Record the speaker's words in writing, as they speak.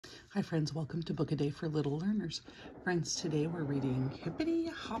Hi friends, welcome to Book a Day for Little Learners. Friends, today we're reading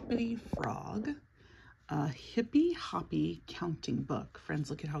Hippity Hoppity Frog, a hippy hoppy counting book. Friends,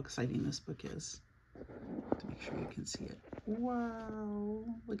 look at how exciting this book is. To make sure you can see it. Wow,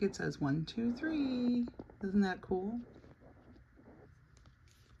 look, it says 1, 2, 3. Isn't that cool?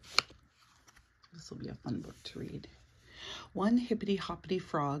 This will be a fun book to read. One hippity hoppity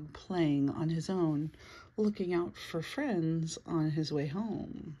frog playing on his own, looking out for friends on his way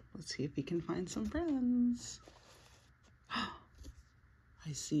home. Let's see if he can find some friends.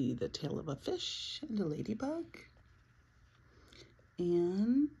 I see the tail of a fish and a ladybug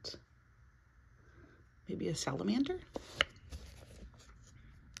and maybe a salamander.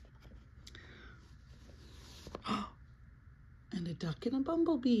 And a duck and a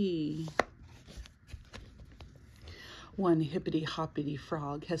bumblebee. One hippity hoppity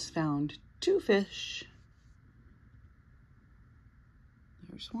frog has found 2 fish.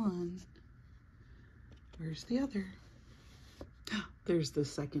 There's one. Where's the other? There's the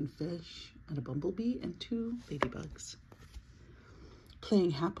second fish and a bumblebee and 2 ladybugs.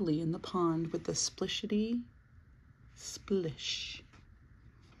 Playing happily in the pond with the splishity splish.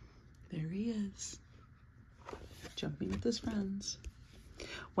 There he is, jumping with his friends.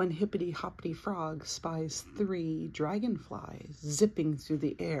 One hippity hoppity frog spies 3 dragonflies zipping through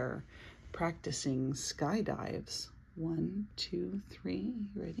the air, practicing skydives. 1, 2, 3,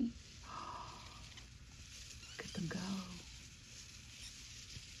 ready? Look at them go.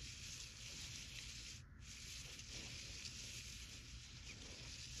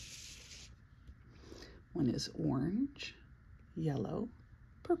 One is orange, yellow,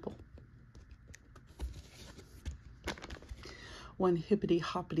 purple. One hippity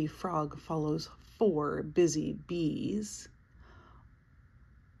hoppity frog follows 4 busy bees,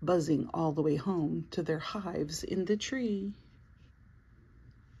 buzzing all the way home to their hives in the tree.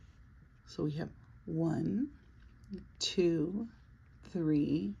 So we have 1, 2,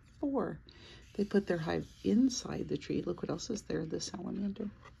 3, 4. They put their hive inside the tree. Look what else is there, the salamander.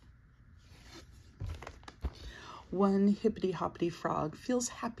 One hippity hoppity frog feels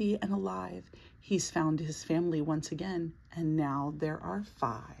happy and alive. He's found his family once again, and now there are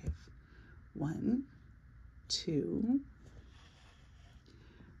 5. 1, 2,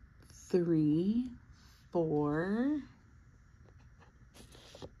 3, 4,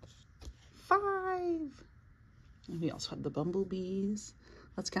 5. And we also have the bumblebees.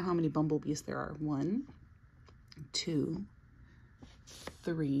 Let's count how many bumblebees there are. 1, 2,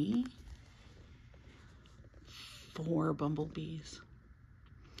 3, 4 bumblebees.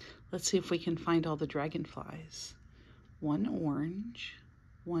 Let's see if we can find all the dragonflies. 1 orange,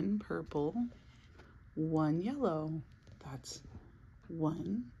 1 purple, 1 yellow. That's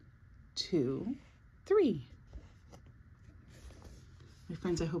 1, 2, 3. My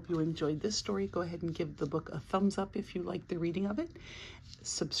friends, I hope you enjoyed this story. Go ahead and give the book a thumbs up if you like the reading of it.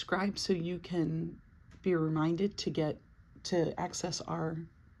 Subscribe so you can be reminded to access our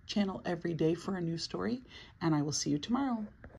channel every day for a new story. And I will see you tomorrow.